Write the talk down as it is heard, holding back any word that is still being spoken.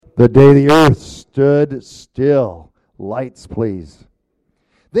The day the earth stood still. Lights, please.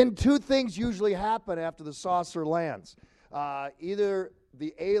 Then two things usually happen after the saucer lands. Either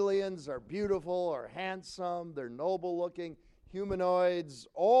the aliens are beautiful or handsome, they're noble-looking humanoids,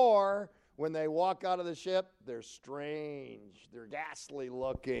 or when they walk out of the ship, they're strange, they're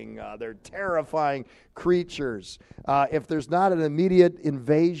ghastly-looking, they're terrifying creatures. If there's not an immediate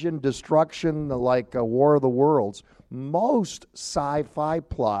invasion, destruction like a War of the Worlds, most sci-fi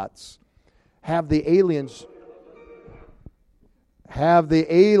plots have the aliens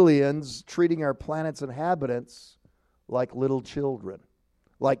treating our planet's inhabitants like little children,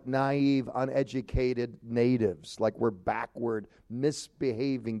 like naive, uneducated natives, like we're backward,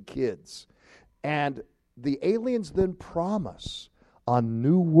 misbehaving kids. And the aliens then promise a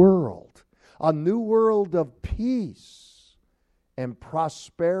new world of peace and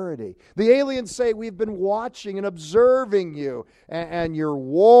prosperity. The aliens say, we've been watching and observing you and your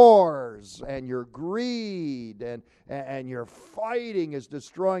wars and your greed and your fighting is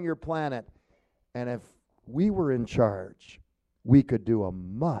destroying your planet. And if we were in charge, we could do a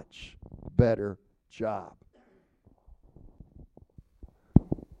much better job.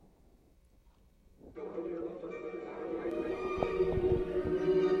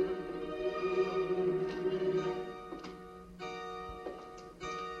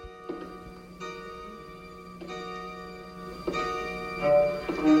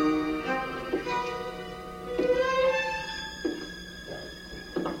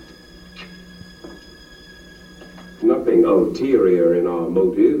 Nothing ulterior in our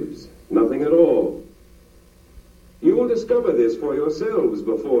motives, nothing at all. You will discover this for yourselves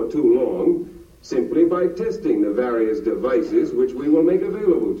before too long, simply by testing the various devices which we will make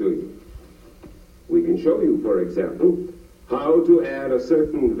available to you. We can show you, for example, how to add a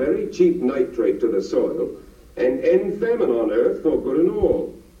certain very cheap nitrate to the soil and end famine on Earth for good and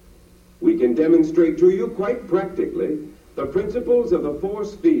all. We can demonstrate to you quite practically the principles of the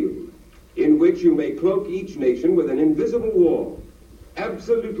force field, in which you may cloak each nation with an invisible wall,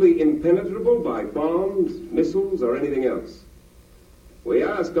 absolutely impenetrable by bombs, missiles, or anything else. We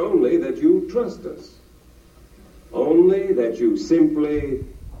ask only that you trust us. Only that you simply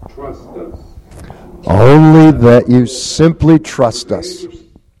trust us. Only that you simply trust us.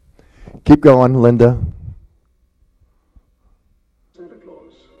 Keep going, Linda. Santa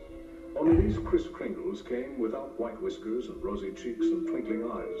Claus. Only these Kris Kringles came without white whiskers and rosy cheeks and twinkling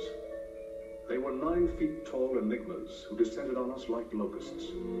eyes. They were 9 feet tall enigmas who descended on us like locusts.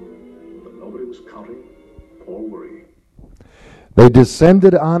 But nobody was counting or worrying. They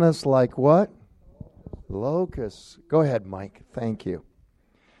descended on us like what? Locusts. Go ahead, Mike. Thank you.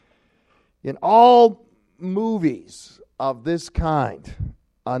 In all movies of this kind,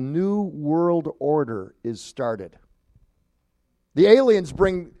 a new world order is started. The aliens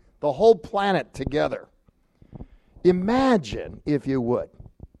bring the whole planet together. Imagine, if you would,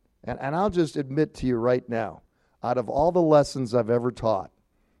 and I'll just admit to you right now, out of all the lessons I've ever taught,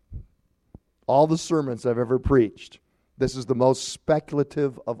 all the sermons I've ever preached, this is the most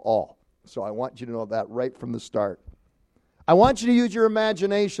speculative of all. So I want you to know that right from the start. I want you to use your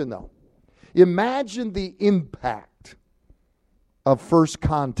imagination, though. Imagine the impact of first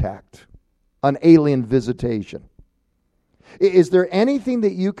contact, an alien visitation. Is there anything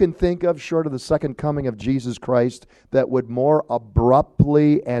that you can think of short of the second coming of Jesus Christ that would more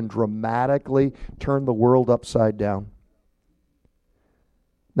abruptly and dramatically turn the world upside down?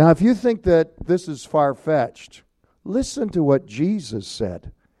 Now, if you think that this is far-fetched, listen to what Jesus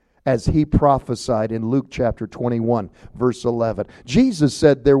said as he prophesied in Luke chapter 21, verse 11. Jesus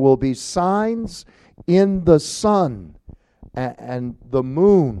said, there will be signs in the sun and the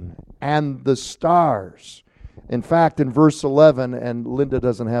moon and the stars. In fact, in verse 11, and Linda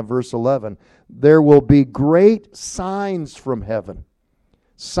doesn't have verse 11, there will be great signs from heaven.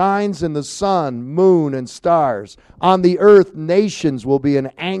 Signs in the sun, moon, and stars. On the earth, nations will be in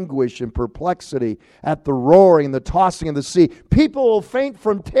anguish and perplexity at the roaring and the tossing of the sea. People will faint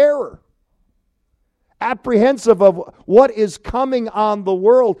from terror, apprehensive of what is coming on the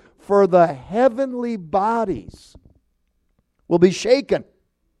world, for the heavenly bodies will be shaken.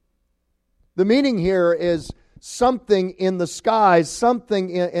 The meaning here is something in the skies,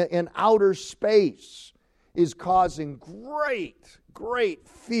 something in outer space is causing great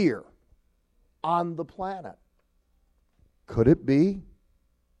fear on the planet. Could it be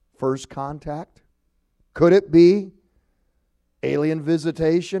first contact? Could it be alien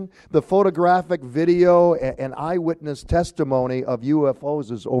visitation? The photographic video and eyewitness testimony of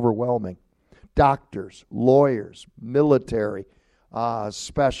UFOs is overwhelming. Doctors, lawyers, military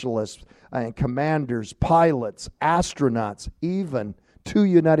specialists, and commanders, pilots, astronauts, even 2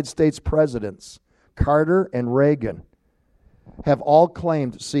 United States presidents, Carter and Reagan, have all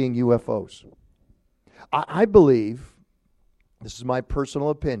claimed seeing UFOs. I believe, this is my personal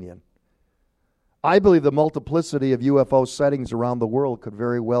opinion, I believe the multiplicity of UFO sightings around the world could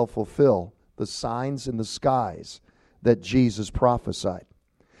very well fulfill the signs in the skies that Jesus prophesied.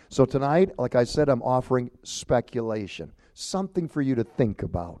 So tonight, like I said, I'm offering speculation, something for you to think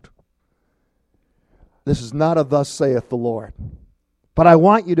about. This is not a thus saith the Lord, but I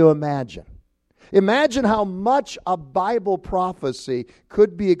want you to imagine. Imagine how much a Bible prophecy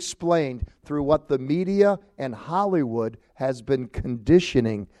could be explained through what the media and Hollywood has been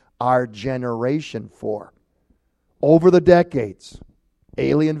conditioning our generation for. Over the decades,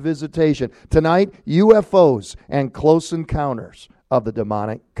 alien visitation. Tonight, UFOs and close encounters of the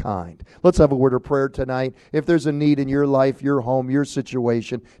demonic kind. Let's have a word of prayer tonight. If there's a need in your life, your home, your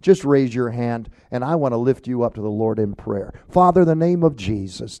situation, just raise your hand, and I want to lift you up to the Lord in prayer. Father, in the name of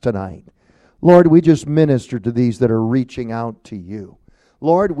Jesus tonight, Lord, we just minister to these that are reaching out to you.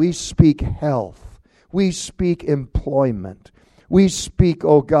 Lord, we speak health. We speak employment. We speak,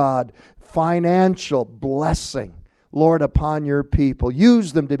 oh God, financial blessing, Lord, upon your people.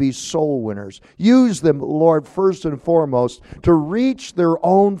 Use them to be soul winners. Use them, Lord, first and foremost, to reach their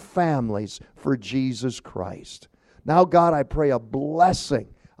own families for Jesus Christ. Now, God, I pray a blessing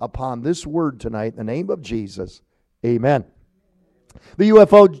upon this word tonight in the name of Jesus. Amen. The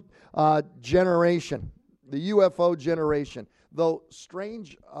UFO generation. The UFO generation. Though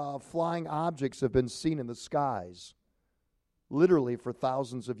strange flying objects have been seen in the skies, literally for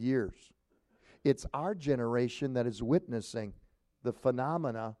thousands of years, it's our generation that is witnessing the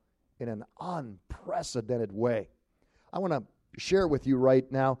phenomena in an unprecedented way. I want to share with you right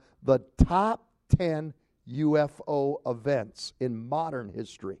now the top 10 UFO events in modern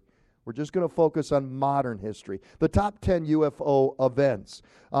history. We're just going to focus on modern history. The top 10 UFO events.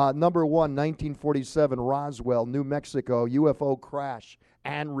 Number 1, 1947, Roswell, New Mexico, UFO crash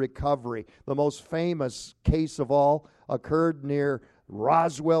and recovery. The most famous case of all occurred near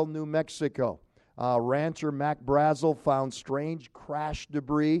Roswell, New Mexico. Rancher Mac Brazel found strange crash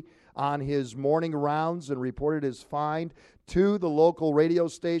debris on his morning rounds and reported his find to the local radio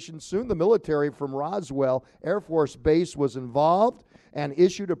station. Soon the military from Roswell Air Force Base was involved and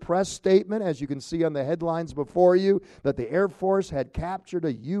issued a press statement, as you can see on the headlines before you, that the Air Force had captured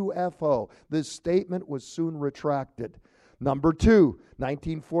a UFO. This statement was soon retracted. Number 2,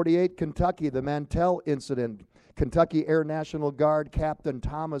 1948, Kentucky, the Mantell incident. Kentucky Air National Guard Captain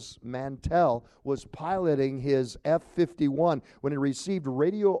Thomas Mantell was piloting his F-51 when he received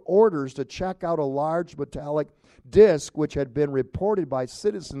radio orders to check out a large metallic disc which had been reported by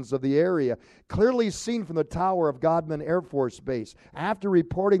citizens of the area, clearly seen from the tower of Godman Air Force Base. After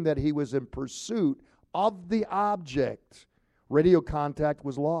reporting that he was in pursuit of the object, radio contact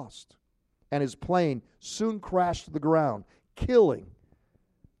was lost, and his plane soon crashed to the ground, killing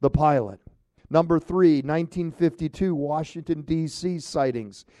the pilot. Number 3, 1952, Washington, D.C.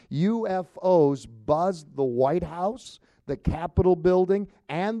 sightings. UFOs buzzed the White House, the Capitol building,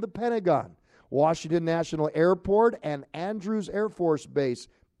 and the Pentagon. Washington National Airport and Andrews Air Force Base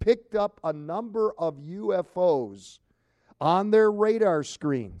picked up a number of UFOs on their radar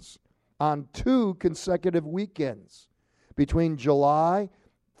screens on 2 consecutive weekends. Between July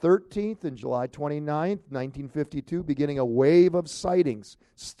 13th and July 29th, 1952, beginning a wave of sightings,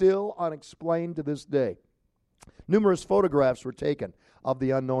 still unexplained to this day. Numerous photographs were taken of the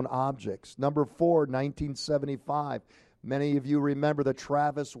unknown objects. Number 4, 1975. Many of you remember the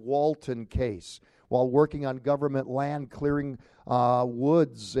Travis Walton case. While working on government land, clearing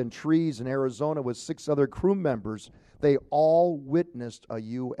woods and trees in Arizona with 6 other crew members, they all witnessed a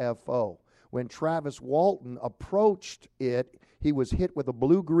UFO. When Travis Walton approached it, he was hit with a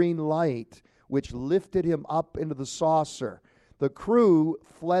blue-green light, which lifted him up into the saucer. The crew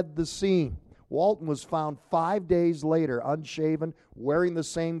fled the scene. Walton was found 5 days later, unshaven, wearing the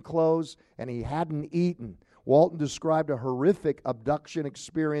same clothes, and he hadn't eaten. Walton described a horrific abduction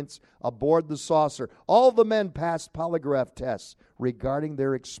experience aboard the saucer. All the men passed polygraph tests regarding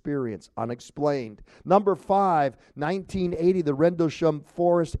their experience, unexplained. Number 5, 1980, the Rendlesham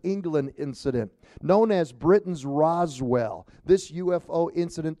Forest, England incident, known as Britain's Roswell. This UFO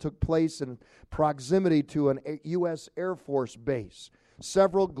incident took place in proximity to an U.S. Air Force base.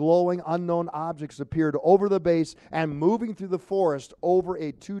 Several glowing unknown objects appeared over the base and moving through the forest over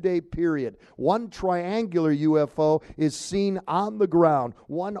a 2-day period. One triangular UFO is seen on the ground.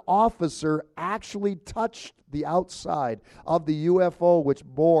 One officer actually touched the outside of the UFO, which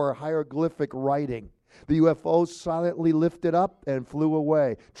bore hieroglyphic writing. The UFO silently lifted up and flew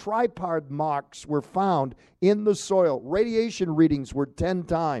away. Tripod marks were found in the soil. Radiation readings were 10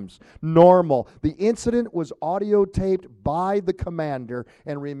 times normal. The incident was audio taped by the commander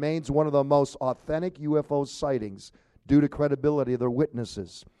and remains one of the most authentic UFO sightings due to credibility of the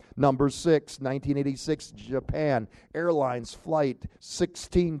witnesses. Number 6, 1986, Japan Airlines Flight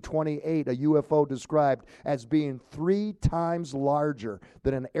 1628, a UFO described as being 3 times larger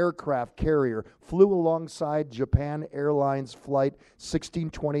than an aircraft carrier, flew alongside Japan Airlines Flight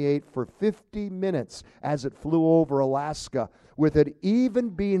 1628 for 50 minutes as it flew over Alaska, with it even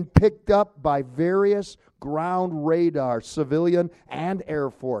being picked up by various ground radar, civilian and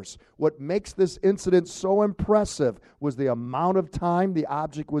Air Force. What makes this incident so impressive was the amount of time the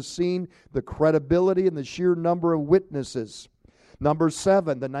object was seen, the credibility, and the sheer number of witnesses. Number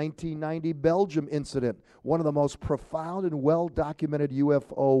 7, the 1990 Belgium incident, one of the most profound and well-documented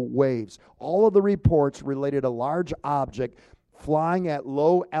UFO waves. All of the reports related a large object flying at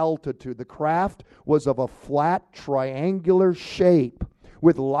low altitude. The craft was of a flat, triangular shape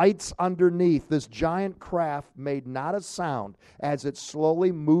with lights underneath. This giant craft made not a sound as it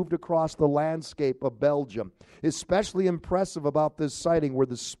slowly moved across the landscape of Belgium. Especially impressive about this sighting were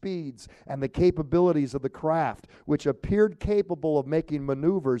the speeds and the capabilities of the craft, which appeared capable of making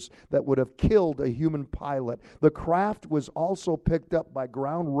maneuvers that would have killed a human pilot. The craft was also picked up by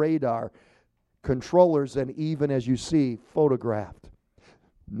ground radar controllers and even, as you see, photographed.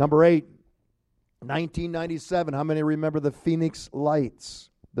 Number 8, 1997. How many remember the Phoenix Lights?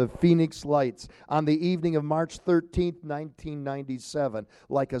 The Phoenix Lights. On the evening of March 13th, 1997,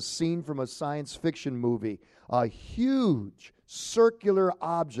 like a scene from a science fiction movie, a huge circular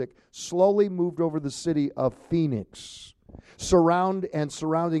object slowly moved over the city of Phoenix.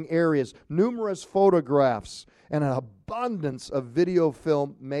 Surrounding areas, numerous photographs, and an abundance of video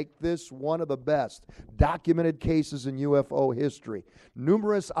film make this one of the best documented cases in UFO history.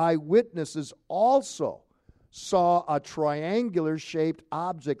 Numerous eyewitnesses also saw a triangular-shaped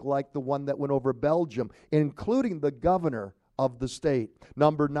object like the one that went over Belgium, including the governor of the state.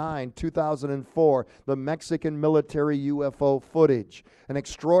 Number 9, 2004, the Mexican military UFO footage. An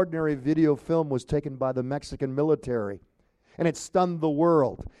extraordinary video film was taken by the Mexican military, and it stunned the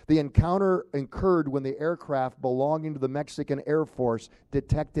world. The encounter occurred when the aircraft belonging to the Mexican Air Force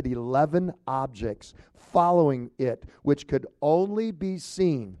detected 11 objects following it, which could only be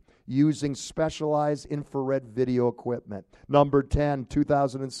seen using specialized infrared video equipment. Number 10,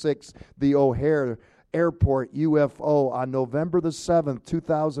 2006, the O'Hare Airport UFO. On November the 7th,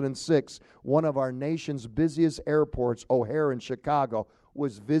 2006, one of our nation's busiest airports, O'Hare in Chicago,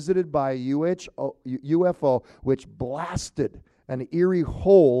 was visited by a UFO which blasted an eerie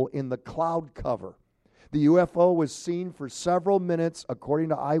hole in the cloud cover. The UFO was seen for several minutes, according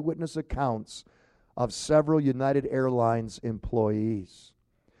to eyewitness accounts of several United Airlines employees.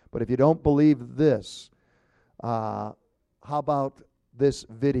 But if you don't believe this, how about this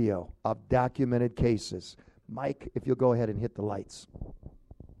video of documented cases? Mike, if you'll go ahead and hit the lights.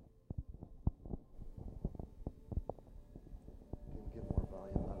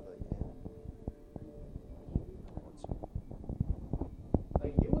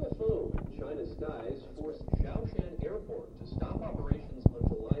 Skies forced Shaoshan Airport to stop operations on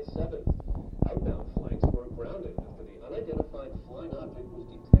July 7th. Outbound flights were grounded after the unidentified flying object was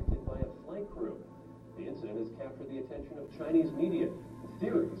detected by a flight crew. The incident has captured the attention of Chinese media.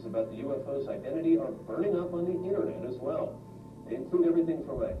 Theories about the UFO's identity are burning up on the internet as well. They include everything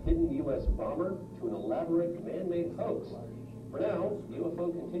from a hidden U.S. bomber to an elaborate man-made hoax. For now, the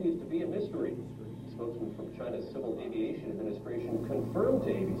UFO continues to be a mystery. A spokesman from China's Civil Aviation Administration confirmed to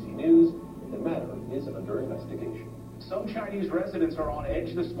ABC News the matter is under investigation. Some Chinese residents are on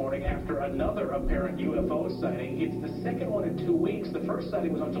edge this morning after another apparent UFO sighting. It's the second one in 2 weeks. The first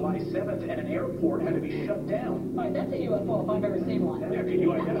sighting was on July 7th, and an airport had to be shut down. All right, that's a UFO if I've ever seen one. Yeah, can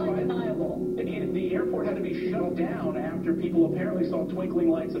you identify it? That's undeniable. The airport had to be shut down after people apparently saw twinkling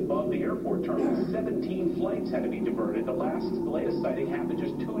lights above the airport terminal. 17 flights had to be diverted. The latest sighting happened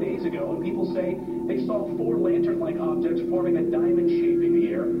just 2 days ago, and people say they saw 4 lantern-like objects forming a diamond shape in the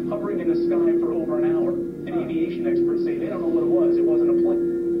air, hovering in the sky for over an hour. And aviation experts say they don't know what it was. It wasn't a plane.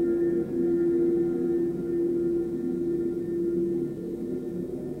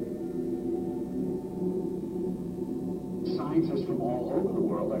 Scientists from all over the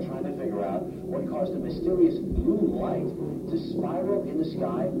world are trying to figure out what caused a mysterious blue light to spiral in the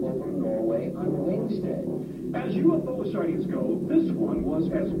sky over Norway on Wednesday. As UFO sightings go, this one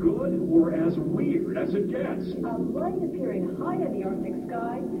was as good or as weird as it gets. A light appearing high in the Arctic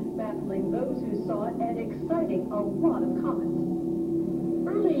sky, baffling those who saw it and exciting a lot of comments.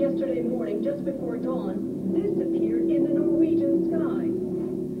 Early yesterday morning, just before dawn, this appeared in the Norwegian sky.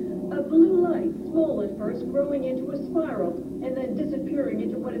 A blue light, small at first, growing into a spiral, and then disappearing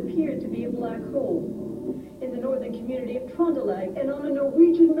into what appeared to be a black hole. In the northern community of Trondelag and on a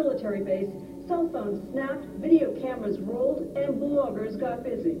Norwegian military base, cell phones snapped, video cameras rolled, and bloggers got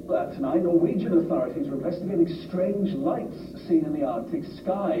busy. Tonight, Norwegian authorities are investigating strange lights seen in the Arctic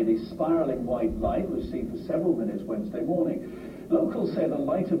sky. The spiraling white light was seen for several minutes Wednesday morning. Locals say the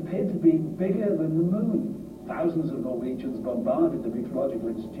light appeared to be bigger than the moon. Thousands of Norwegians bombarded the Meteorological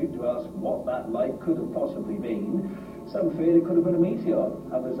Institute to ask what that light could have possibly been. Some feared it could have been a meteor,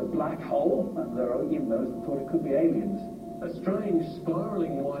 others a black hole, and there are even those that thought it could be aliens. A strange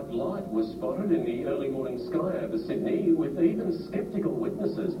spiraling white light was spotted in the early morning sky over Sydney, with even skeptical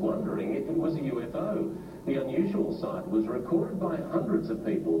witnesses wondering if it was a UFO. The unusual sight was recorded by hundreds of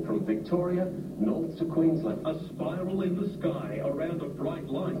people from Victoria north to Queensland. A spiral in the sky around a bright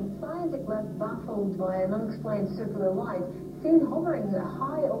light. Scientists left baffled by an unexplained circular light seen hovering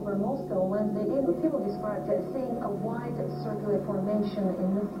high over Moscow Wednesday evening. People described seeing a wide circular formation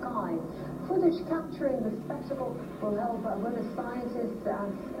in the sky. Footage capturing the spectacle will help whether scientists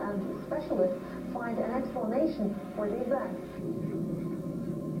and specialists find an explanation for the event.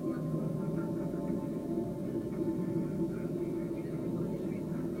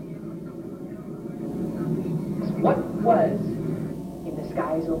 What was in the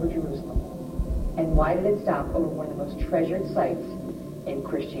skies over Jerusalem? And why did it stop over one of the most treasured sites in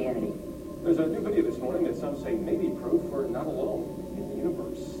Christianity? There's a new video this morning that some say may be proof we're not alone in the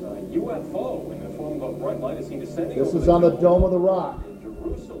universe. A UFO in the form of a bright light is seen descending. This is on the Dome of the Rock. In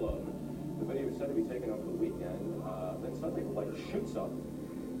Jerusalem. The video is said to be taken over the weekend. Then suddenly the light shoots up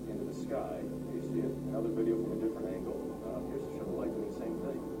into the sky. You see it. Another video from a different angle. Here's to show the light doing the same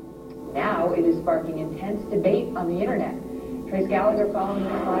thing. Now it is sparking intense debate on the internet. Trace Gallagher following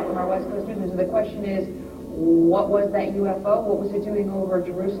this live from our West Coast News. So the question is, what was that UFO? What was it doing over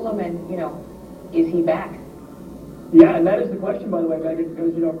Jerusalem? And, is he back? Yeah, and that is the question, by the way, Megan,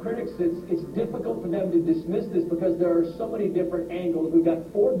 because, critics, it's difficult for them to dismiss this because there are so many different angles. We've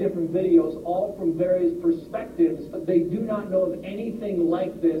got 4 different videos, all from various perspectives, but they do not know of anything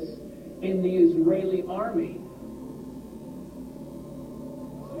like this in the Israeli army.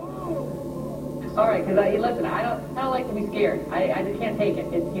 All right, because listen, I don't like to be scared. I just can't take it.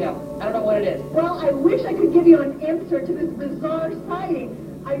 It's I don't know what it is. Well, I wish I could give you an answer to this bizarre sighting.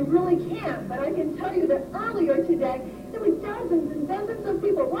 I really can't, but I can tell you that earlier today, there were dozens and dozens of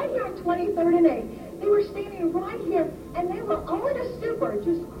people right here at 23rd and 8th. They were standing right here, and they were all in a stupor,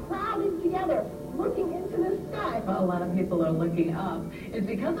 just crowded together, looking into the sky. Well, a lot of people are looking up. It's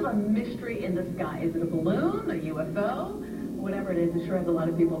because of a mystery in the sky. Is it a balloon, a UFO? Whatever it is, it sure has a lot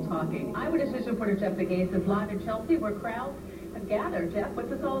of people talking. Eyewitness News reporter Jeff McGee is live in Chelsea, where crowds have gathered. Jeff, what's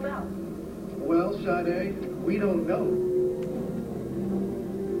this all about? Well, Sade, we don't know.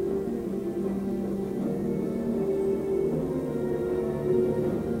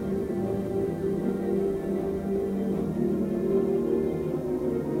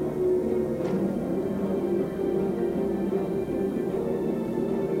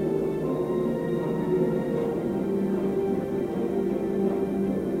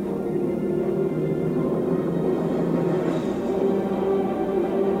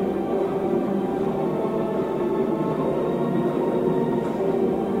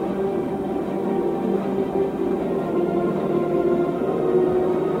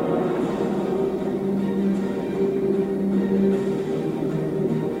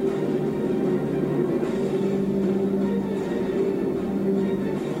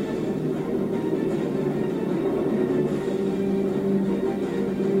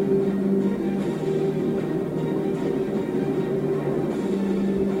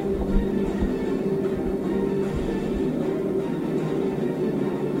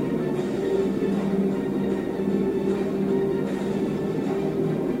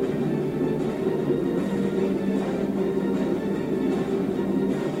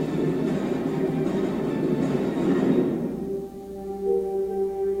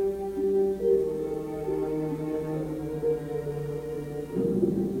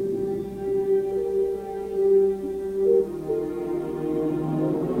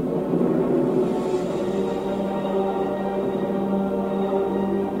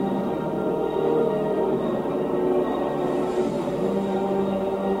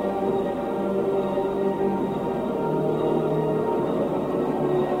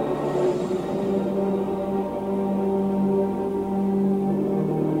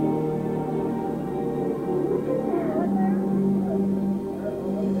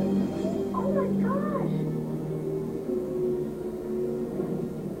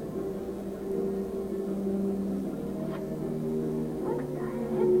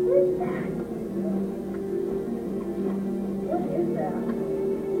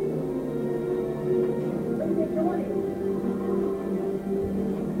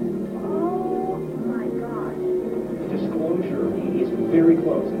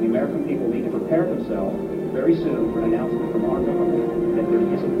 very soon for an announcement from our government that there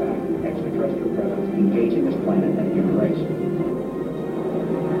is, in fact, an extraterrestrial presence engaging this planet at a human race.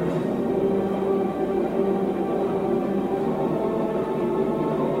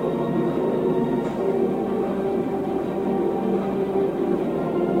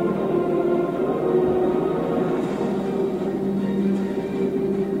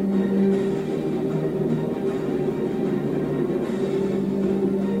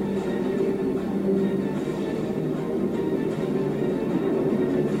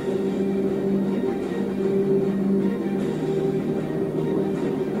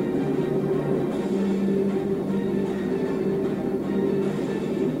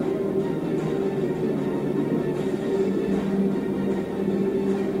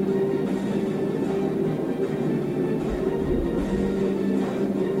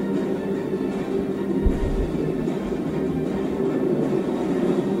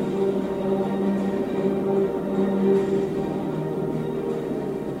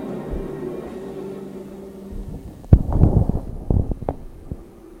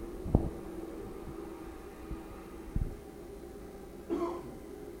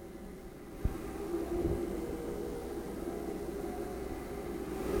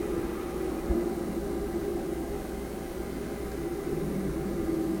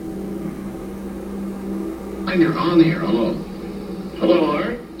 You're on the air. Hello. Hello,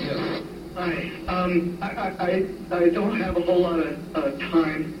 Art. Yes. Hi. I don't have a whole lot of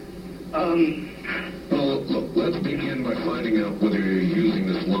time. Well, look, let's begin by finding out whether you're using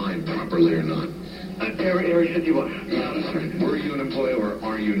this line properly or not. Area 51. Yeah, that's right. Were you an employee or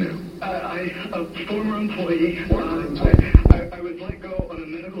are you now? A former employee. I was let go on a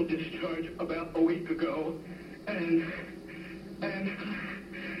medical discharge about a week ago, and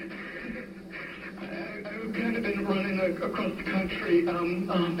I've kind of been running across the country, and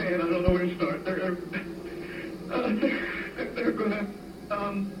I don't know where to start. They're gonna,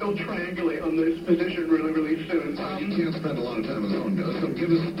 they'll triangulate on this position really, really soon. You can't spend a lot of time on the phone, Doug, so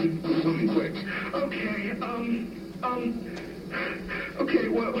give us something quick. Okay, okay,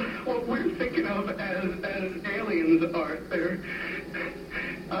 what we're thinking of as aliens are, they're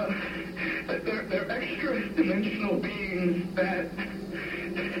extra-dimensional beings that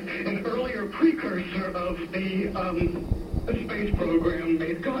an earlier precursor of the space program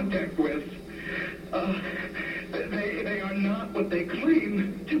made contact with. They are not what they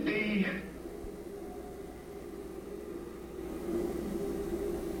claim to be.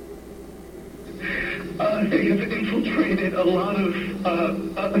 They have infiltrated a lot of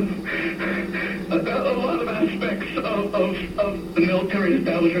aspects of the military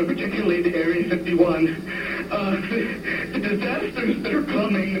establishment, particularly the Area 51. The disasters that are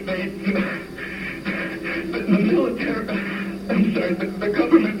coming, the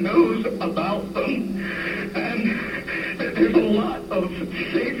government knows about them, and there's a lot of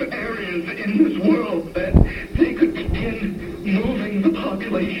safe areas in this world that they could begin moving the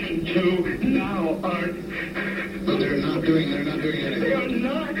population to now, Art. But they're not doing anything. They are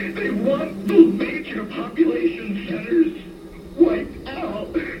not. They want the major population centers wiped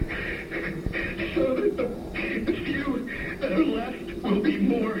out so that the few that are left will be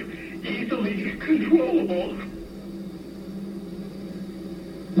more easily controllable.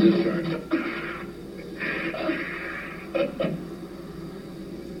 Discharge.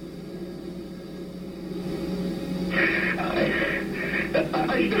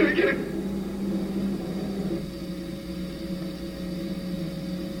 I started getting...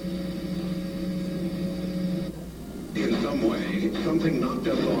 In some way, something knocked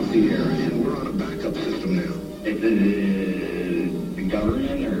us off the air, and we're on a backup system now. Is it the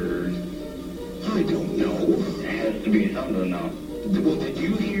government, or... I don't know. It has to be something, though. Well, did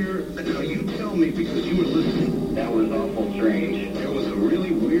you hear... Now, you tell me, because you were listening. That was awful strange. There was a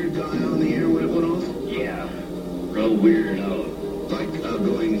really weird guy on the air when it went off? Yeah. Real weird, Like,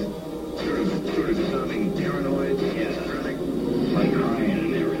 going... Sort of sounding paranoid? Yeah. Schizophrenic? Like crying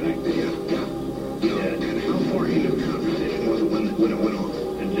and everything. Yeah. And how far into the conversation was it when it went off?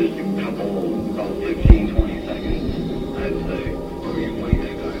 It's just a couple, about 15, 20 seconds, I'd say. Oh, you one of the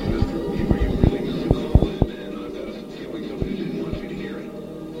guys, mister? Were you really going to call in, and I've got a feeling somebody didn't want you to hear it?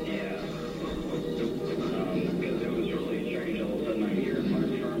 Yeah. Because it was really strange. All of a sudden I'm hearing Mark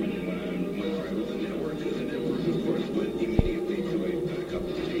Sherman when All right, well, the network, of course, went immediately to a backup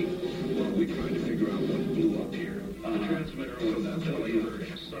state while we tried to figure out what blew up here. The transmitter was failure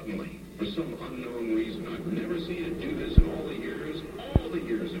suddenly, for some unknown reason. I've never seen it do this in all the years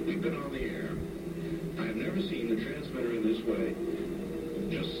that we've been on the air. I have never seen the transmitter in this way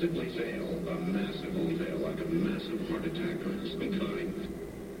just simply fail, massively fail, like a massive heart attack or some kind.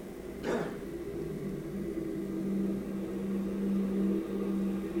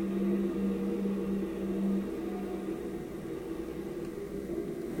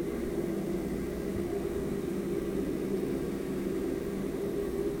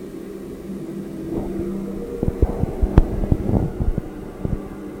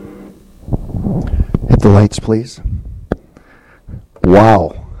 the lights, please. Wow.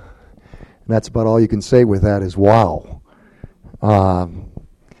 And that's about all you can say with that is wow.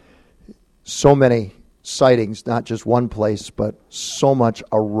 So many sightings, not just one place, but so much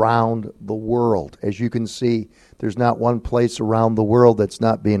around the world. As you can see, there's not one place around the world that's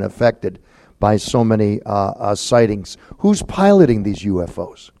not being affected by so many sightings. Who's piloting these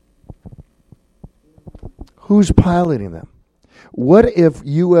UFOs? Who's piloting them? What if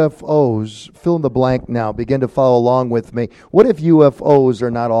UFOs, fill in the blank now, begin to follow along with me. What if UFOs are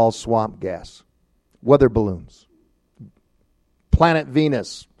not all swamp gas? Weather balloons, planet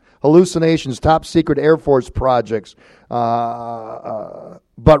Venus, hallucinations, top secret Air Force projects, but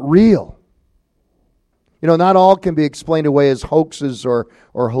real. You know, not all can be explained away as hoaxes or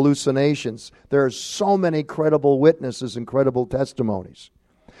hallucinations. There are so many credible witnesses and credible testimonies.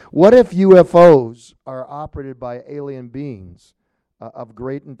 What if UFOs are operated by alien beings of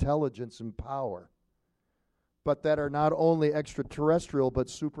great intelligence and power, but that are not only extraterrestrial but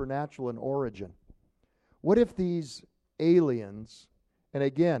supernatural in origin? What if these aliens, and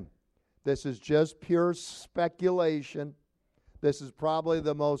again, this is just pure speculation, this is probably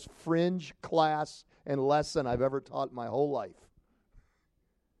the most fringe class and lesson I've ever taught in my whole life.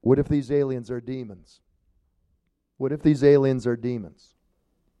 What if these aliens are demons? What if these aliens are demons?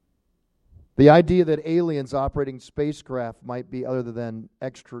 The idea that aliens operating spacecraft might be other than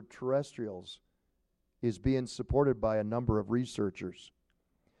extraterrestrials is being supported by a number of researchers.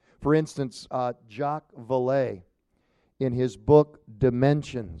 For instance, Jacques Vallée, in his book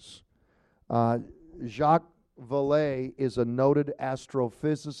Dimensions, Jacques Vallée is a noted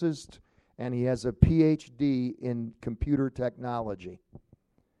astrophysicist, and he has a PhD in computer technology.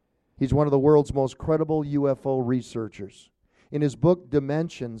 He's one of the world's most credible UFO researchers. In his book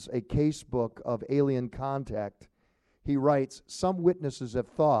Dimensions, a case book of alien contact, he writes, some witnesses have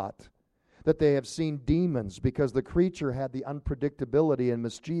thought that they have seen demons because the creature had the unpredictability and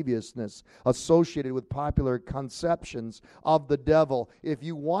mischievousness associated with popular conceptions of the devil. If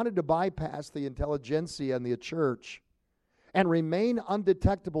you wanted to bypass the intelligentsia and the church and remain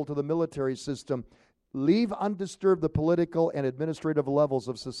undetectable to the military system, leave undisturbed the political and administrative levels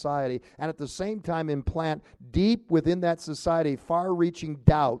of society, and at the same time implant deep within that society far-reaching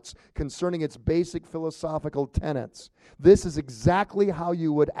doubts concerning its basic philosophical tenets. This is exactly how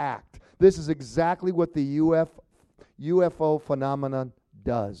you would act. This is exactly what the UFO phenomenon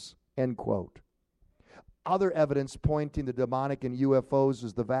does, end quote. Other evidence pointing to demonic in UFOs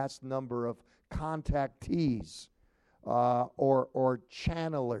is the vast number of contactees or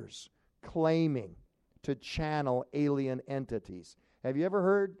channelers claiming to channel alien entities. Have you ever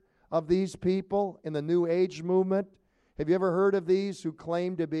heard of these people in the New Age movement? Have you ever heard of these who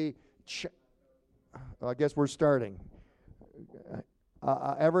claim to be... I guess we're starting.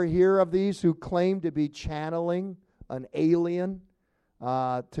 Ever hear of these who claim to be channeling an alien?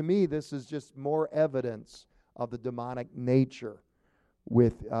 To me, this is just more evidence of the demonic nature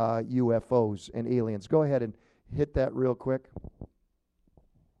with UFOs and aliens. Go ahead and hit that real quick.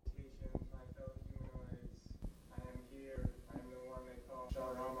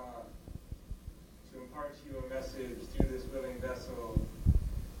 Message through this willing vessel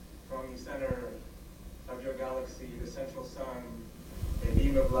from the center of your galaxy, the central sun, a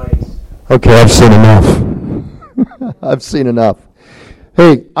beam of light. Okay, I've seen enough. I've seen enough.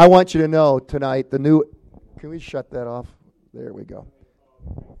 Hey, I want you to know tonight the new... Can we shut that off? There we go.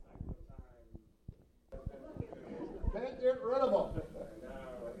 Can't get rid of them.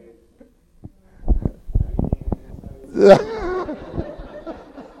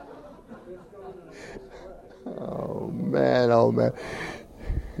 Oh, man, oh, man.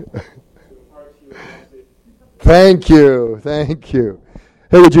 Thank you, thank you.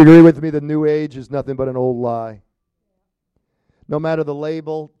 Hey, would you agree with me that New Age is nothing but an old lie? No matter the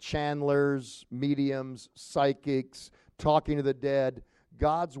label, channelers, mediums, psychics, talking to the dead,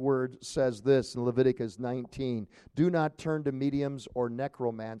 God's word says this in Leviticus 19. Do not turn to mediums or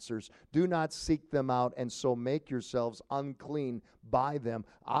necromancers. Do not seek them out and so make yourselves unclean by them.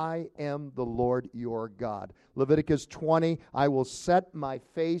 I am the Lord your God. Leviticus 20, I will set my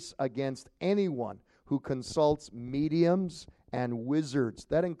face against anyone who consults mediums and wizards.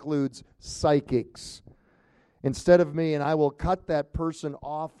 That includes psychics. Instead of me, and I will cut that person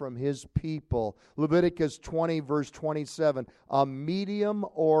off from his people. Leviticus 20, verse 27, a medium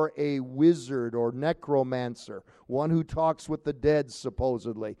or a wizard or necromancer, one who talks with the dead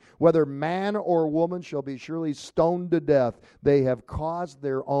supposedly, whether man or woman shall be surely stoned to death. They have caused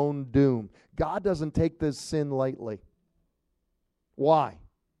their own doom. God doesn't take this sin lightly. Why?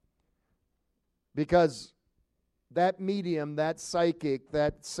 Because that medium, that psychic,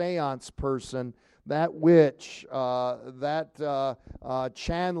 that seance person, that witch, that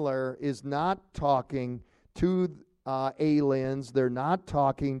Chandler is not talking to aliens. They're not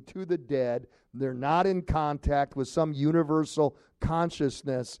talking to the dead. They're not in contact with some universal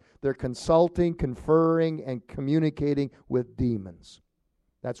consciousness. They're consulting, conferring, and communicating with demons.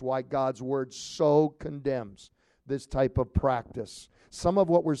 That's why God's Word so condemns this type of practice. Some of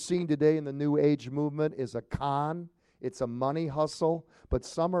what we're seeing today in the New Age movement is a con. It's a money hustle. But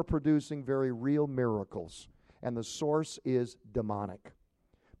some are producing very real miracles. And the source is demonic.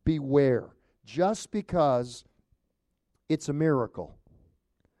 Beware. Just because it's a miracle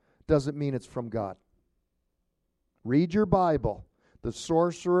doesn't mean it's from God. Read your Bible. The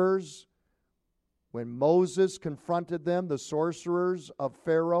sorcerers, when Moses confronted them, the sorcerers of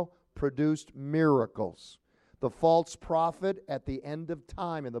Pharaoh produced miracles. The false prophet at the end of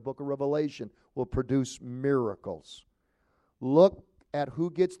time in the book of Revelation will produce miracles. Look at who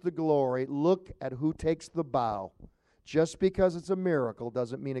gets the glory. Look at who takes the bow. Just because it's a miracle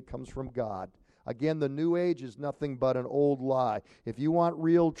doesn't mean it comes from God. Again, the New Age is nothing but an old lie. If you want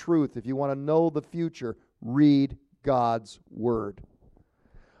real truth, if you want to know the future, read God's Word.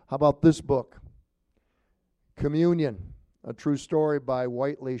 How about this book? Communion, a true story by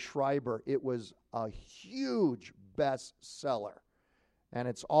Whitley Schreiber. It was a huge bestseller, and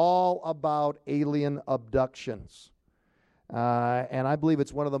it's all about alien abductions. And I believe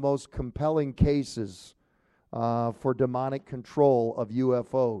it's one of the most compelling cases for demonic control of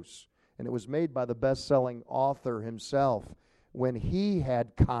UFOs. And it was made by the best-selling author himself when he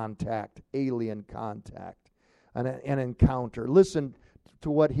had contact, alien contact, an encounter. Listen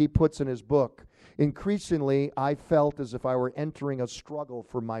to what he puts in his book. Increasingly, I felt as if I were entering a struggle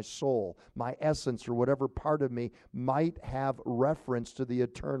for my soul. My essence, or whatever part of me, might have reference to the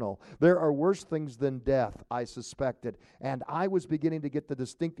eternal. There are worse things than death, I suspected, and I was beginning to get the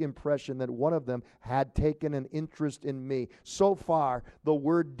distinct impression that one of them had taken an interest in me. So far, the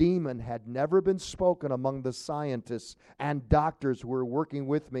word demon had never been spoken among the scientists and doctors who were working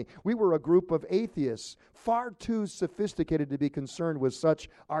with me. We were a group of atheists, far too sophisticated to be concerned with such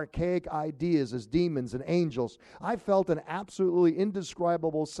archaic ideas as demons and angels. I felt an absolutely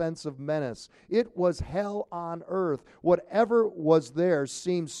indescribable sense of menace. It was hell on earth. Whatever was there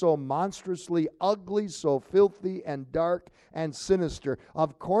seemed so monstrously ugly, so filthy and dark and sinister.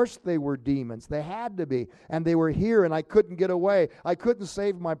 Of course they were demons. They had to be. And they were here, and I couldn't get away. I couldn't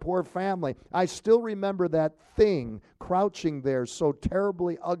save my poor family. I still remember that thing crouching there, so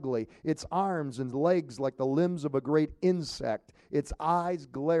terribly ugly, its arms and legs like the limbs of a great insect, its eyes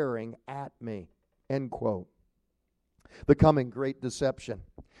glaring at me. End quote. The coming great deception.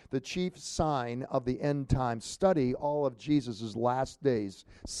 The chief sign of the end times. Study all of Jesus' last days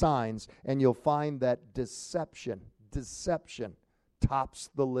signs, and you'll find that deception tops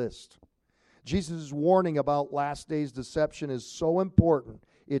the list. Jesus' warning about last days deception is so important,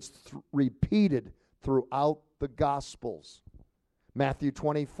 it's repeated throughout the Gospels. Matthew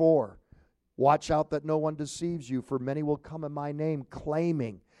 24, watch out that no one deceives you, for many will come in my name,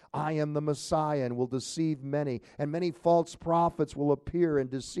 claiming, I am the Messiah, and will deceive many. And many false prophets will appear and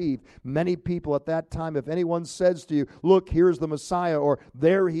deceive many people at that time. If anyone says to you, look, here's the Messiah, or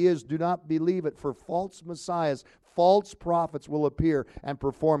there he is, do not believe it. For false messiahs, false prophets will appear and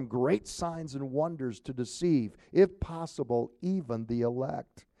perform great signs and wonders to deceive, if possible, even the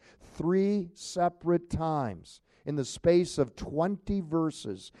elect. 3 separate times in the space of 20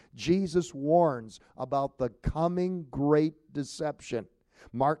 verses, Jesus warns about the coming great deception.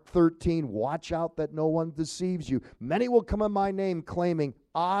 Mark 13, watch out that no one deceives you. Many will come in my name claiming,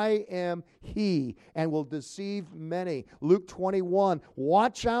 I am he, and will deceive many. Luke 21,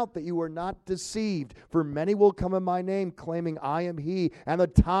 watch out that you are not deceived, for many will come in my name claiming, I am he, and the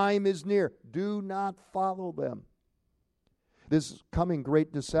time is near. Do not follow them. This coming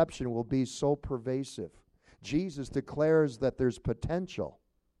great deception will be so pervasive. Jesus declares that there's potential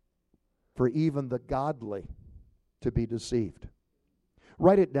for even the godly to be deceived.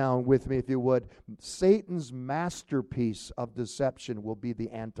 Write it down with me if you would. Satan's masterpiece of deception will be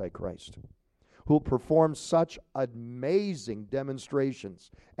the Antichrist, who will perform such amazing demonstrations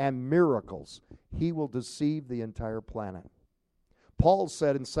and miracles, he will deceive the entire planet. Paul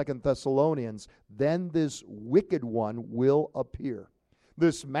said in 2 Thessalonians, then this wicked one will appear.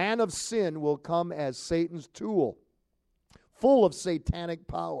 This man of sin will come as Satan's tool, full of satanic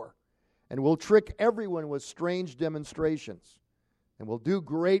power, and will trick everyone with strange demonstrations, and will do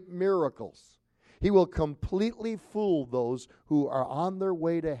great miracles. He will completely fool those who are on their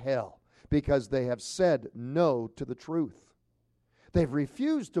way to hell because they have said no to the truth. They've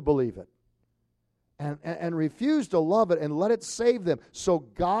refused to believe it. and refuse to love it and let it save them. So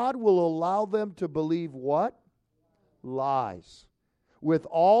God will allow them to believe what? Lies. With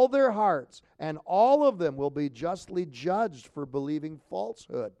all their hearts, and all of them will be justly judged for believing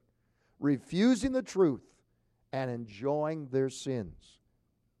falsehood, refusing the truth, and enjoying their sins.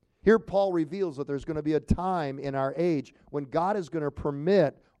 Here Paul reveals that there's going to be a time in our age when God is going to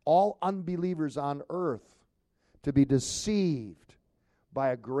permit all unbelievers on earth to be deceived by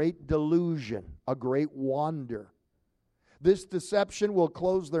a great delusion, a great wonder. This deception will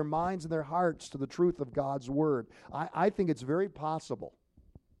close their minds and their hearts to the truth of God's Word. I think it's very possible.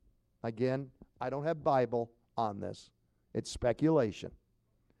 Again, I don't have Bible on this. It's speculation.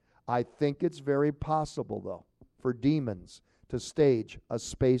 I think it's very possible, though, for demons to stage a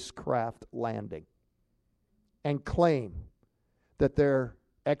spacecraft landing and claim that they're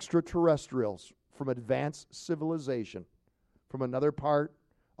extraterrestrials from advanced civilization from another part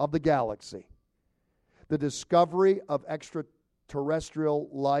of the galaxy. The discovery of extraterrestrial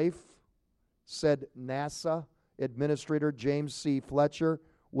life, said NASA Administrator James C. Fletcher,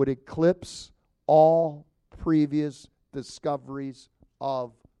 would eclipse all previous discoveries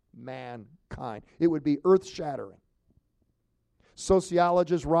of mankind. It would be earth-shattering.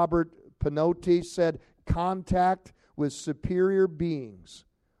 Sociologist Robert Pinotti said contact with superior beings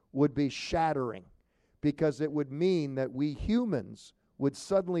would be shattering because it would mean that we humans would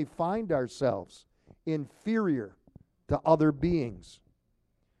suddenly find ourselves inferior to other beings.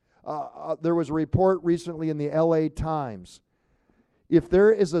 There was a report recently in the LA Times. If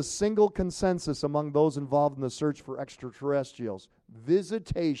there is a single consensus among those involved in the search for extraterrestrials,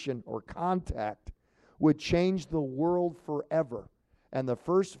 visitation or contact would change the world forever, and the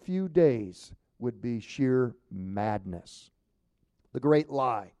first few days would be sheer madness. The great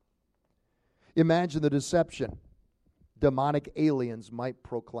lie. Imagine the deception demonic aliens might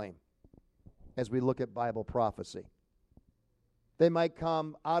proclaim as we look at Bible prophecy. They might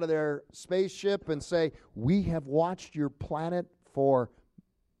come out of their spaceship and say, "We have watched your planet for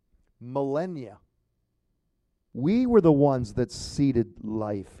millennia. We were the ones that seeded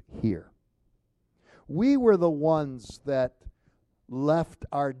life here. We were the ones that left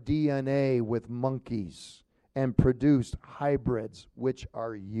our DNA with monkeys and produced hybrids, which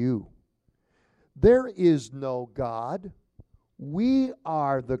are you. There is no God. We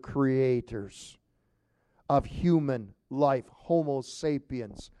are the creators of human life, Homo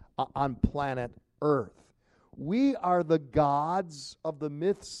sapiens, on planet Earth. We are the gods of the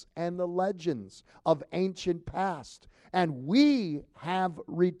myths and the legends of ancient past, and we have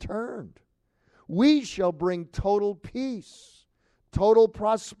returned. We shall bring total peace, total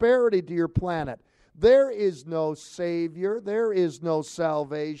prosperity to your planet. There is no Savior. There is no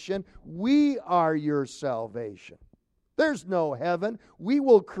salvation. We are your salvation. There's no heaven. We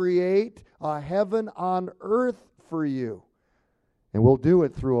will create a heaven on earth for you. And we'll do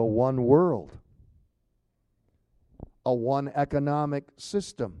it through a one world, a one economic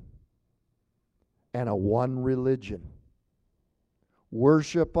system, and a one religion.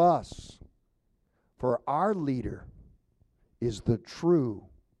 Worship us, for our leader is the true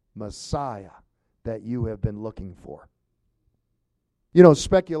Messiah that you have been looking for. You know,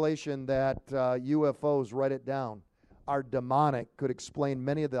 speculation that UFOs, write it down, are demonic could explain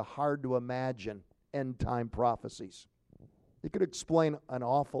many of the hard-to-imagine end-time prophecies. It could explain an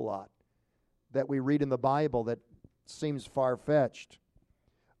awful lot that we read in the Bible that seems far-fetched.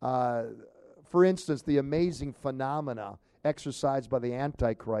 For instance, the amazing phenomena exercised by the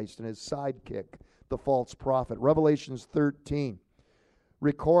Antichrist and his sidekick, the false prophet. Revelations 13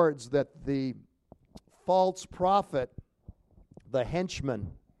 records that the false prophet, the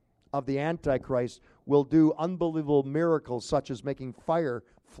henchman of the Antichrist, will do unbelievable miracles such as making fire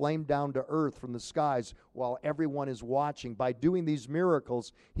flame down to earth from the skies while everyone is watching. By doing these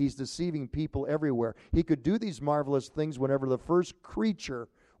miracles, he's deceiving people everywhere. He could do these marvelous things whenever the first creature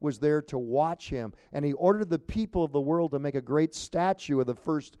was there to watch him, and he ordered the people of the world to make a great statue of the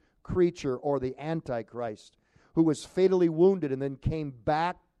first creature, or the Antichrist, who was fatally wounded and then came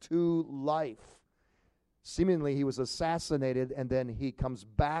back to life. Seemingly he was assassinated and then he comes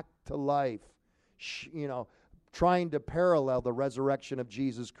back to life, trying to parallel the resurrection of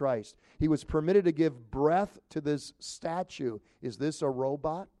Jesus Christ. He was permitted to give breath to this statue. Is this a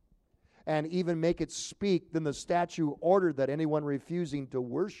robot? And even make it speak. Then the statue ordered that anyone refusing to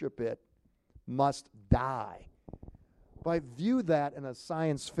worship it must die. But I view that in a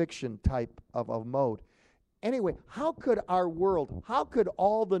science fiction type of mode. Anyway, how could our world, how could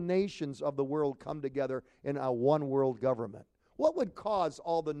all the nations of the world come together in a one world government? What would cause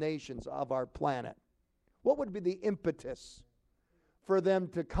all the nations of our planet? What would be the impetus for them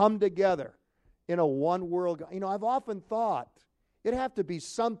to come together in a one world. I've often thought it'd have to be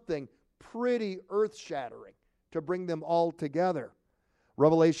something pretty earth-shattering to bring them all together.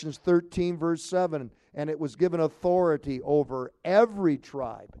 Revelations 13, verse 7, and it was given authority over every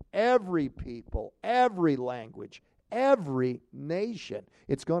tribe, every people, every language, every nation.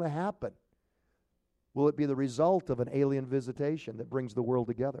 It's going to happen. Will it be the result of an alien visitation that brings the world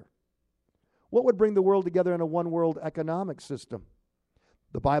together? What would bring the world together in a one-world economic system?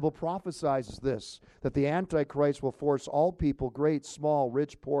 The Bible prophesies this, that the Antichrist will force all people, great, small,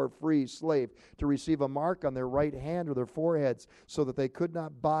 rich, poor, free, slave, to receive a mark on their right hand or their foreheads, so that they could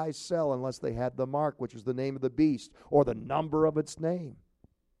not buy, sell, unless they had the mark, which is the name of the beast, or the number of its name.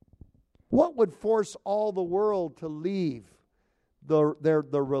 What would force all the world to leave the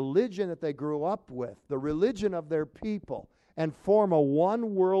religion that they grew up with, the religion of their people, and form a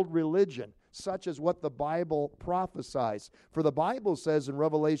one-world religion, such as what the Bible prophesies? For the Bible says in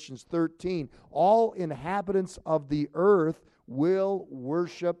Revelations 13, all inhabitants of the earth will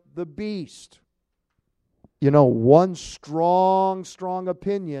worship the beast. One strong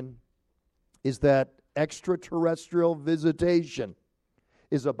opinion is that extraterrestrial visitation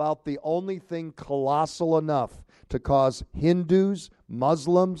is about the only thing colossal enough to cause Hindus,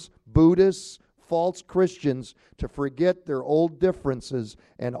 Muslims, Buddhists, false Christians to forget their old differences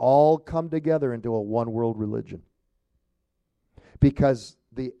and all come together into a one-world religion. Because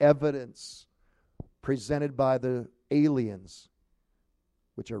the evidence presented by the aliens,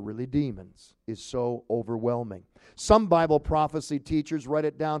 which are really demons, is so overwhelming. Some Bible prophecy teachers, write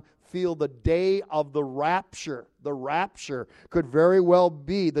it down, feel the day of the rapture could very well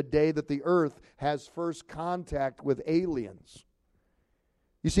be the day that the earth has first contact with aliens.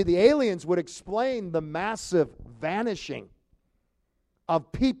 You see, the aliens would explain the massive vanishing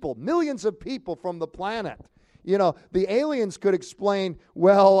of people, millions of people from the planet. The aliens could explain,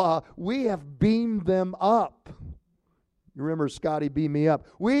 we have beamed them up. You remember Scotty beamed me up.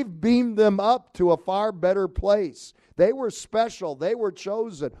 We've beamed them up to a far better place. They were special. They were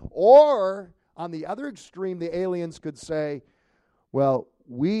chosen. Or, on the other extreme, the aliens could say,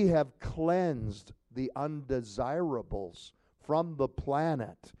 we have cleansed the undesirables from the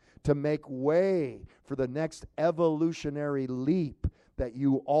planet to make way for the next evolutionary leap that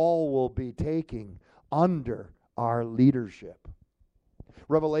you all will be taking under our leadership.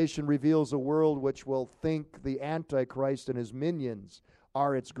 Revelation reveals a world which will think the Antichrist and his minions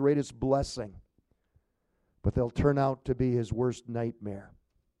are its greatest blessing, but they'll turn out to be his worst nightmare.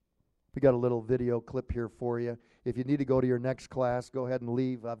 We got a little video clip here for you. If you need to go to your next class, go ahead and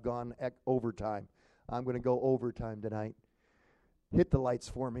leave. I've gone overtime. I'm going to go overtime tonight. Hit the lights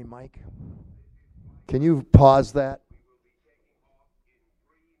for me, Mike. Can you pause that?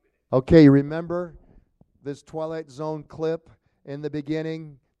 Okay, you remember this Twilight Zone clip? In the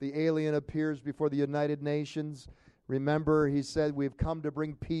beginning, the alien appears before the United Nations. Remember, he said, we've come to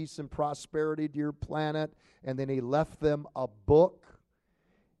bring peace and prosperity to your planet. And then he left them a book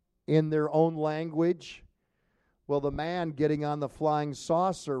in their own language. Well, the man getting on the flying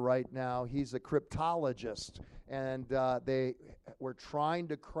saucer right now, he's a cryptologist. And they were trying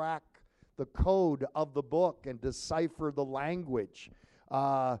to crack the code of the book and decipher the language.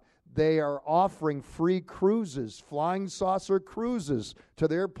 They are offering free cruises, flying saucer cruises to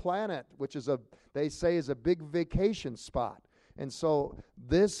their planet, which is they say is a big vacation spot. And so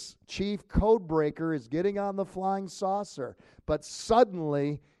this chief code breaker is getting on the flying saucer, but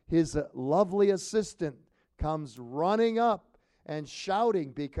suddenly his lovely assistant comes running up and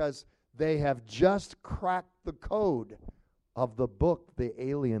shouting because they have just cracked the code of the book the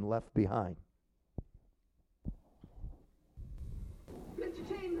alien left behind. Mr.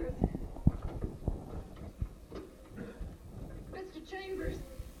 Chambers. Mr. Chambers,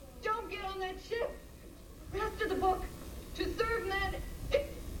 don't get on that ship. Rest of the book. To serve man,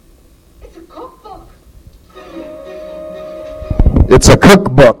 it's a cookbook. It's a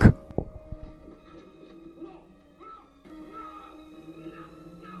cookbook.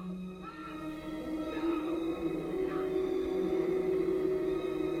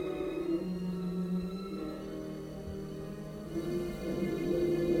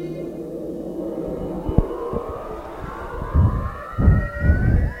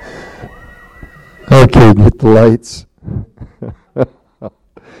 Okay, get the lights.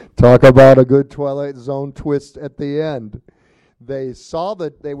 Talk about a good Twilight Zone twist at the end. They saw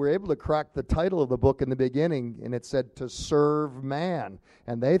that they were able to crack the title of the book in the beginning, and it said to serve man.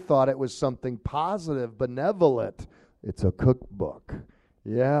 And they thought it was something positive, benevolent. It's a cookbook.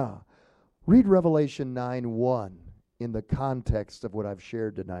 Yeah. Read Revelation 9:1 in the context of what I've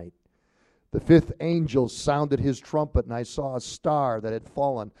shared tonight. The fifth angel sounded his trumpet, and I saw a star that had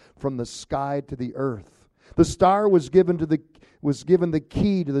fallen from the sky to the earth. The star was given the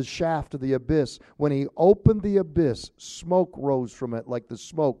key to the shaft of the abyss. When he opened the abyss, smoke rose from it like the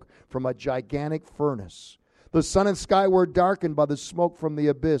smoke from a gigantic furnace. The sun and sky were darkened by the smoke from the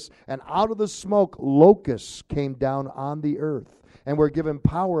abyss, and out of the smoke locusts came down on the earth, and were given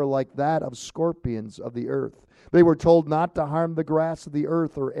power like that of scorpions of the earth. They were told not to harm the grass of the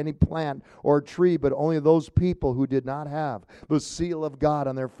earth or any plant or tree, but only those people who did not have the seal of God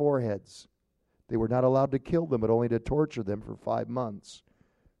on their foreheads. They were not allowed to kill them, but only to torture them for 5 months.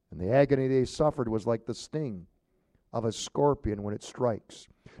 And the agony they suffered was like the sting of a scorpion when it strikes.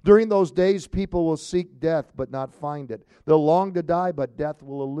 During those days, people will seek death, but not find it. They'll long to die, but death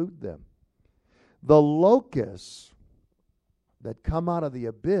will elude them. The locusts that come out of the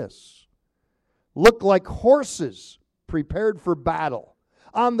abyss look like horses prepared for battle.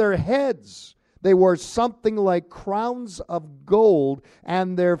 On their heads, they wore something like crowns of gold,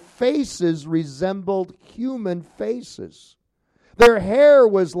 and their faces resembled human faces. Their hair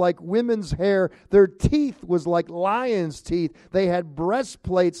was like women's hair. Their teeth was like lions' teeth. They had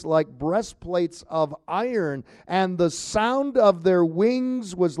breastplates like breastplates of iron, and the sound of their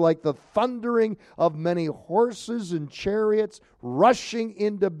wings was like the thundering of many horses and chariots rushing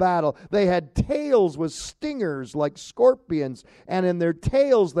into battle. They had tails with stingers like scorpions, and in their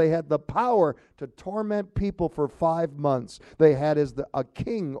tails they had the power to torment people for 5 months. They had a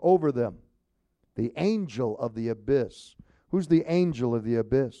king over them, the angel of the abyss. Who's the angel of the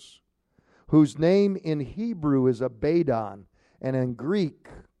abyss? Whose name in Hebrew is Abaddon, and in Greek,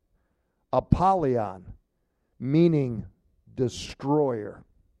 Apollyon, meaning destroyer.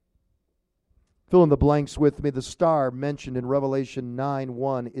 Fill in the blanks with me. The star mentioned in Revelation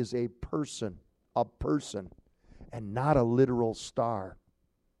 9:1 is a person, and not a literal star.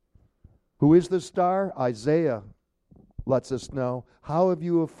 Who is the star? Isaiah lets us know. How have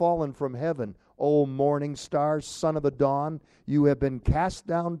you fallen from heaven, O morning star, son of the dawn? You have been cast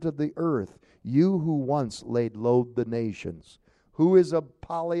down to the earth, you who once laid low the nations. Who is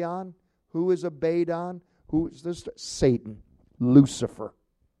Apollyon? Who is Abaddon? Who is this? Satan, Lucifer.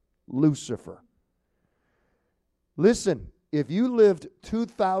 Listen, if you lived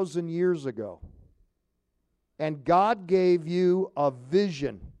 2,000 years ago and God gave you a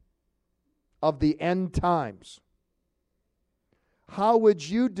vision of the end times, how would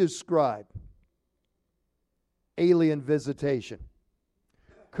you describe alien visitation?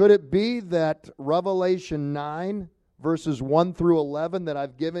 Could it be that Revelation 9, verses 1 through 11 that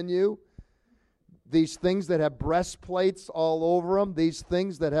I've given you, these things that have breastplates all over them, these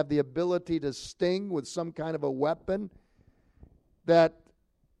things that have the ability to sting with some kind of a weapon, that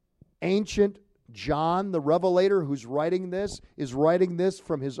ancient John, the Revelator who's writing this, is writing this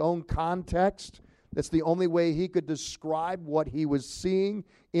from his own context? That's the only way he could describe what he was seeing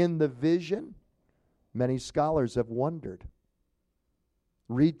in the vision. Many scholars have wondered.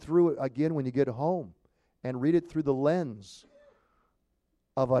 Read through it again when you get home, and read it through the lens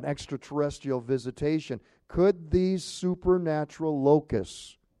of an extraterrestrial visitation. Could these supernatural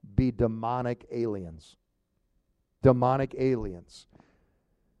locusts be demonic aliens? Demonic aliens.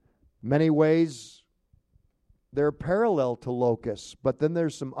 Many ways they're parallel to locusts, but then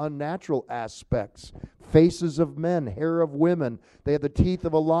there's some unnatural aspects. Faces of men, hair of women. They have the teeth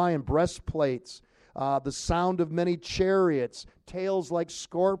of a lion, breastplates, the sound of many chariots, tails like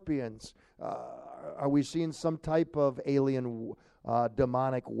scorpions. Are we seeing some type of alien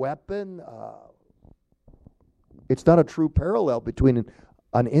demonic weapon? It's not a true parallel between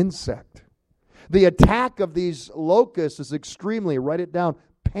an insect. The attack of these locusts is extremely, write it down,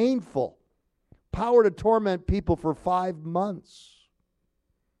 painful. Power to torment people for 5 months.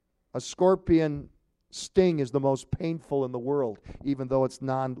 A scorpion sting is the most painful in the world, even though it's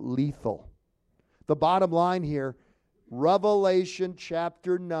non-lethal. The bottom line here, Revelation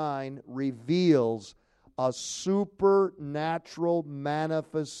chapter 9 reveals a supernatural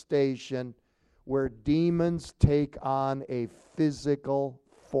manifestation where demons take on a physical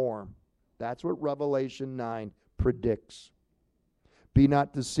form. That's what Revelation 9 predicts. Be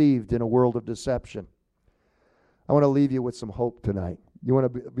not deceived in a world of deception. I want to leave you with some hope tonight. You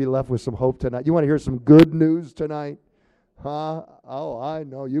want to be left with some hope tonight? You want to hear some good news tonight? Huh? Oh, I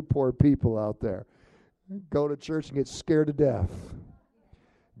know you poor people out there. Go to church and get scared to death.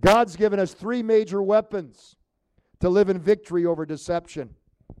 God's given us 3 major weapons to live in victory over deception.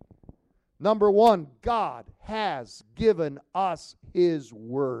 Number 1, God has given us His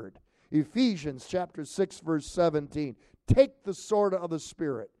Word. Ephesians chapter 6, verse 17. Take the sword of the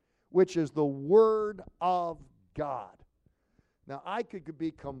Spirit, which is the Word of God. Now, I could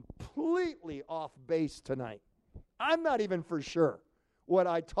be completely off base tonight. I'm not even for sure what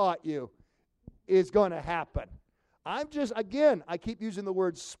I taught you is going to happen. I'm just, again, I keep using the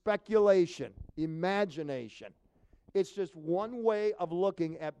word speculation, imagination. It's just one way of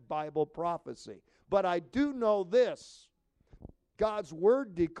looking at Bible prophecy. But I do know this. God's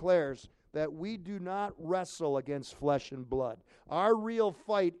Word declares that we do not wrestle against flesh and blood. Our real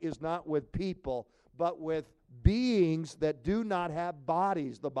fight is not with people, but with beings that do not have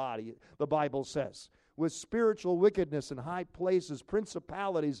bodies, the Bible says. With spiritual wickedness in high places,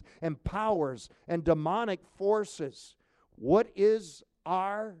 principalities and powers and demonic forces. What is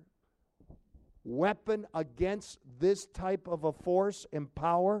our weapon against this type of a force and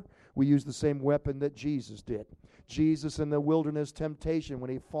power? We use the same weapon that Jesus did. Jesus in the wilderness temptation, when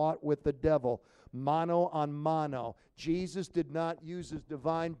he fought with the devil, mano on mano, Jesus did not use his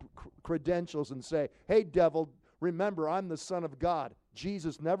divine credentials and say, hey, devil, remember, I'm the Son of God.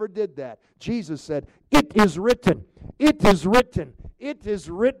 Jesus never did that. Jesus said, it is written, it is written, it is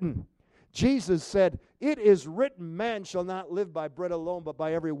written. Jesus said, it is written, man shall not live by bread alone, but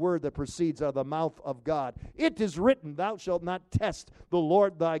by every word that proceeds out of the mouth of God. It is written, thou shalt not test the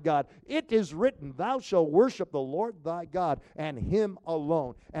Lord thy God. It is written, thou shalt worship the Lord thy God and him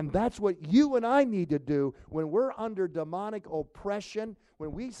alone. And that's what you and I need to do when we're under demonic oppression,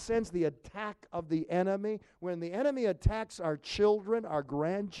 when we sense the attack of the enemy, when the enemy attacks our children, our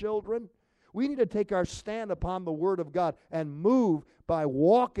grandchildren. We need to take our stand upon the Word of God and move by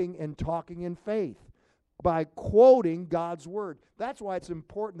walking and talking in faith, by quoting God's Word. That's why it's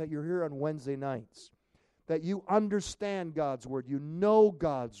important that you're here on Wednesday nights, that you understand God's Word, you know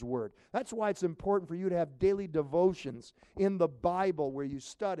God's Word. That's why it's important for you to have daily devotions in the Bible where you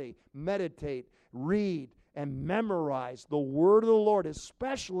study, meditate, read, and memorize the Word of the Lord,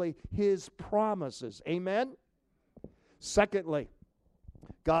 especially His promises. Amen? Secondly,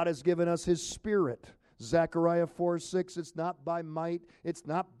 God has given us His Spirit. Zechariah 4:6, it's not by might, it's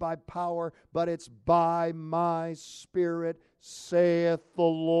not by power, but it's by my Spirit, saith the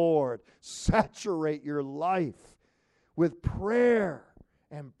Lord. Saturate your life with prayer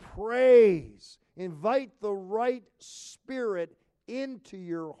and praise. Invite the right spirit into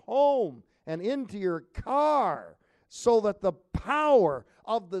your home and into your car so that the power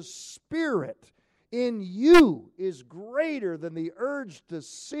of the Spirit in you is greater than the urge to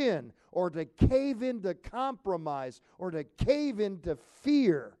sin or to cave into compromise or to cave into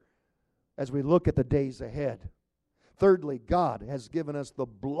fear as we look at the days ahead. Thirdly, God has given us the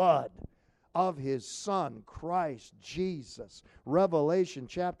blood of His Son, Christ Jesus. Revelation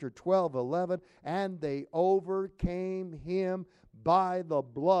chapter 12:11, and they overcame Him by the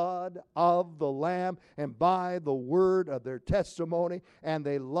blood of the Lamb and by the word of their testimony, and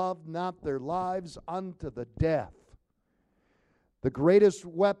they loved not their lives unto the death. The greatest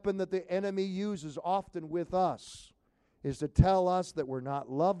weapon that the enemy uses often with us is to tell us that we're not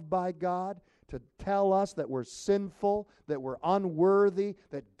loved by God, to tell us that we're sinful, that we're unworthy,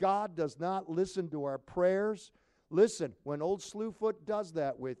 that God does not listen to our prayers. Listen, when old Slewfoot does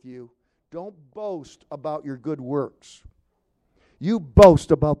that with you, don't boast about your good works. You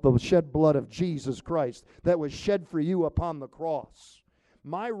boast about the shed blood of Jesus Christ that was shed for you upon the cross.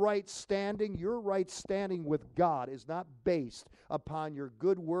 My right standing, your right standing with God is not based upon your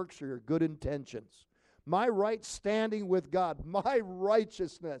good works or your good intentions. My right standing with God, my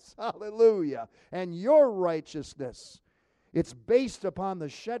righteousness, hallelujah, and your righteousness, it's based upon the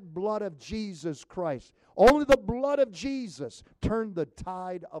shed blood of Jesus Christ. Only the blood of Jesus turned the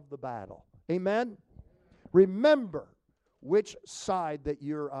tide of the battle. Amen? Remember which side that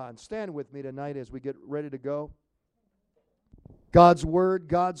you're on. Stand with me tonight as we get ready to go. God's Word,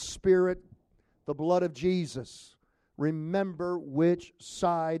 God's Spirit, the blood of Jesus. Remember which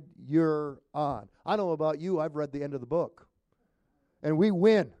side you're on. I don't know about you, I've read the end of the book. And we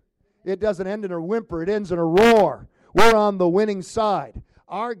win. It doesn't end in a whimper, it ends in a roar. We're on the winning side.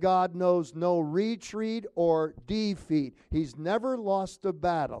 Our God knows no retreat or defeat. He's never lost a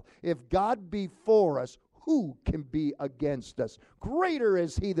battle. If God be for us, who can be against us? Greater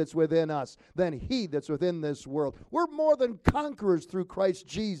is He that's within us than he that's within this world. We're more than conquerors through Christ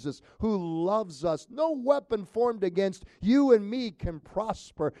Jesus, who loves us. No weapon formed against you and me can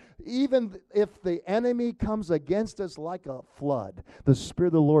prosper. Even if the enemy comes against us like a flood, the Spirit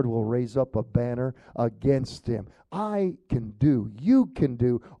of the Lord will raise up a banner against him. I can do, you can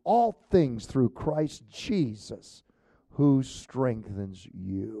do all things through Christ Jesus, who strengthens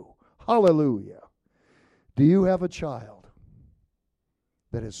you. Hallelujah. Do you have a child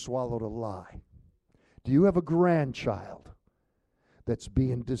that has swallowed a lie? Do you have a grandchild that's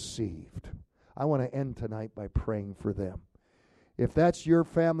being deceived? I want to end tonight by praying for them. If that's your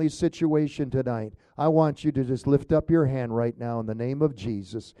family situation tonight, I want you to just lift up your hand right now in the name of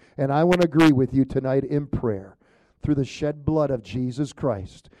Jesus. And I want to agree with you tonight in prayer through the shed blood of Jesus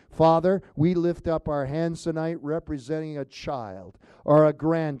Christ. Father, we lift up our hands tonight representing a child or a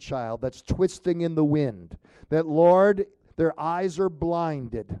grandchild that's twisting in the wind. That, Lord, their eyes are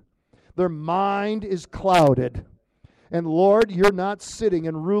blinded. Their mind is clouded. And Lord, you're not sitting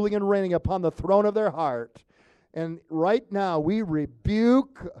and ruling and reigning upon the throne of their heart. And right now we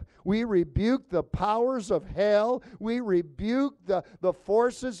rebuke the powers of hell. We rebuke the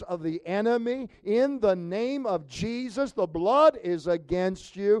forces of the enemy in the name of Jesus. The blood is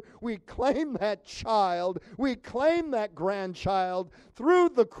against you. We claim that child. We claim that grandchild through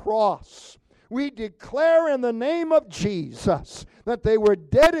the cross. We declare in the name of Jesus that they were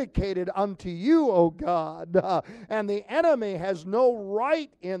dedicated unto you, O God, and the enemy has no right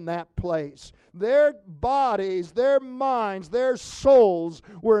in that place. Their bodies, their minds, their souls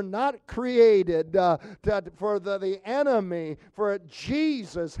were not created for the enemy, for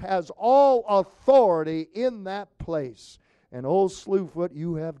Jesus has all authority in that place. And, oh, Slewfoot,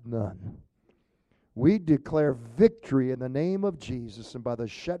 you have none. We declare victory in the name of Jesus and by the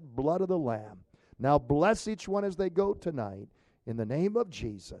shed blood of the Lamb. Now bless each one as they go tonight. In the name of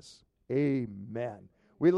Jesus, amen.